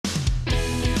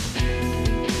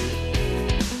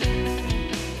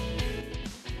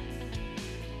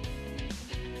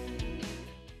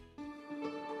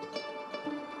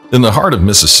In the heart of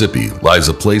Mississippi lies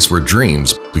a place where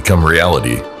dreams become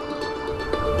reality,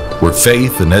 where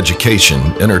faith and education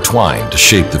intertwine to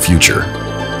shape the future.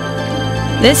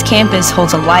 This campus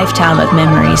holds a lifetime of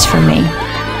memories for me.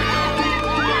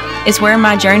 It's where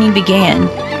my journey began.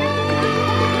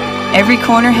 Every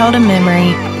corner held a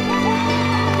memory,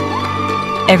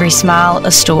 every smile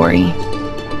a story.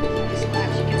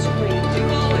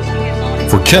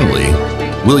 For Kenley,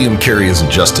 William Carey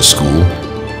isn't just a school,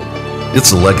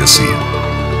 it's a legacy,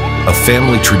 a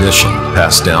family tradition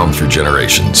passed down through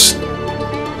generations.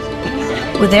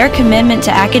 With their commitment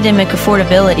to academic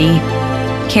affordability,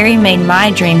 Carey made my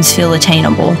dreams feel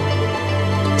attainable.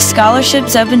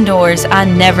 Scholarships opened doors I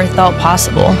never thought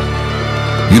possible.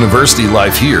 University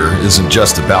life here isn't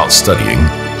just about studying.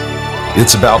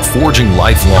 It's about forging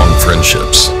lifelong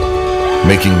friendships,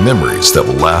 making memories that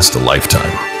will last a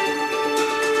lifetime.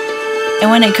 And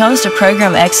when it comes to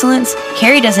program excellence,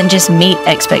 Carey doesn't just meet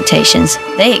expectations,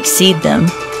 they exceed them.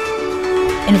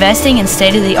 Investing in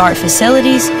state-of-the-art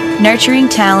facilities, nurturing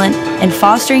talent, and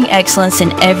fostering excellence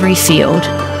in every field.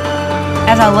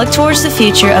 As I look towards the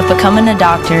future of becoming a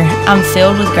doctor, I'm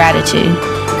filled with gratitude.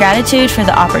 Gratitude for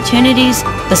the opportunities,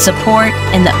 the support,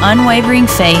 and the unwavering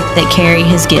faith that Carey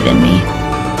has given me.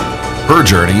 Her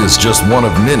journey is just one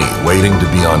of many waiting to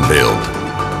be unveiled,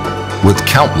 with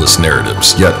countless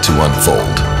narratives yet to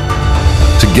unfold.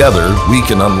 Together, we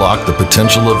can unlock the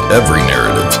potential of every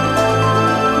narrative.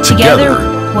 Together,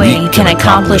 we can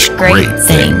accomplish great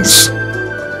things.